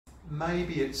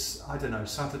maybe it's, I don't know,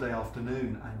 Saturday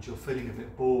afternoon and you're feeling a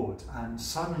bit bored and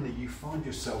suddenly you find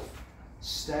yourself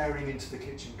staring into the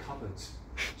kitchen cupboards,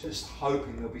 just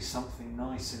hoping there'll be something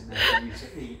nice in there for you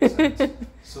to eat and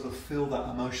sort of fill that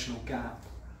emotional gap.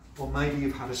 Or maybe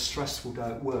you've had a stressful day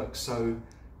at work, so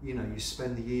you know, you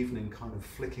spend the evening kind of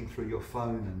flicking through your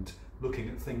phone and looking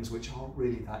at things which aren't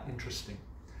really that interesting.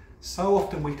 So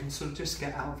often we can sort of just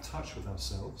get out of touch with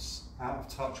ourselves, out of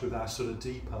touch with our sort of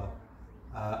deeper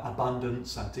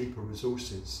abundance, our deeper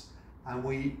resources, and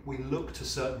we look to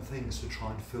certain things to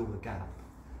try and fill the gap.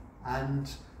 And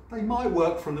they might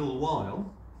work for a little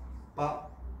while, but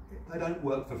they don't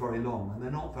work for very long, and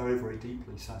they're not very, very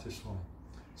deeply satisfying.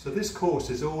 So this course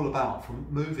is all about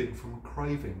moving from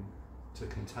craving to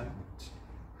contentment.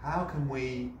 How can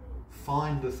we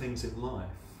find the things in life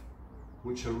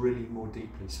which are really more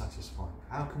deeply satisfying?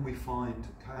 How can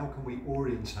we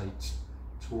orientate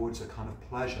towards a kind of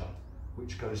pleasure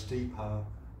which goes deeper,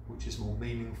 which is more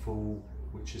meaningful,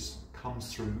 which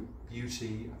comes through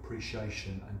beauty,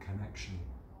 appreciation and connection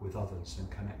with others and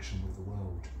connection with the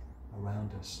world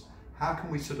around us? How can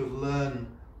we sort of learn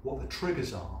what the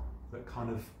triggers are that kind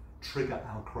of trigger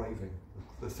our craving,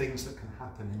 the things that can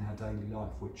happen in our daily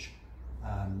life which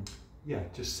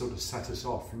just sort of set us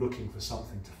off looking for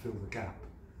something to fill the gap.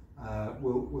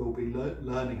 We'll be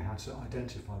learning how to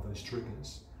identify those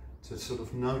triggers, to sort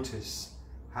of notice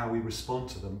how we respond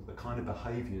to them, the kind of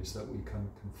behaviours that we can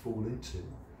fall into,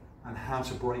 and how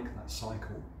to break that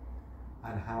cycle,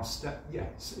 and how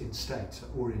instead to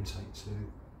orientate to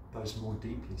those more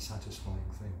deeply satisfying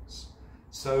things.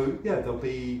 So there'll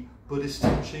be Buddhist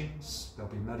teachings,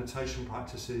 there'll be meditation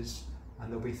practices, and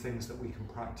there'll be things that we can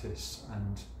practice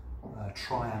and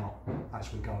try out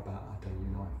as we go about our daily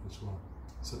life as well.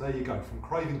 So there you go, from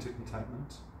Craving to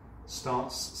Contentment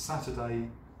starts Saturday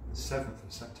the 7th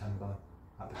of September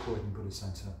at the Croydon Buddhist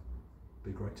Centre.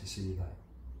 Be great to see you there.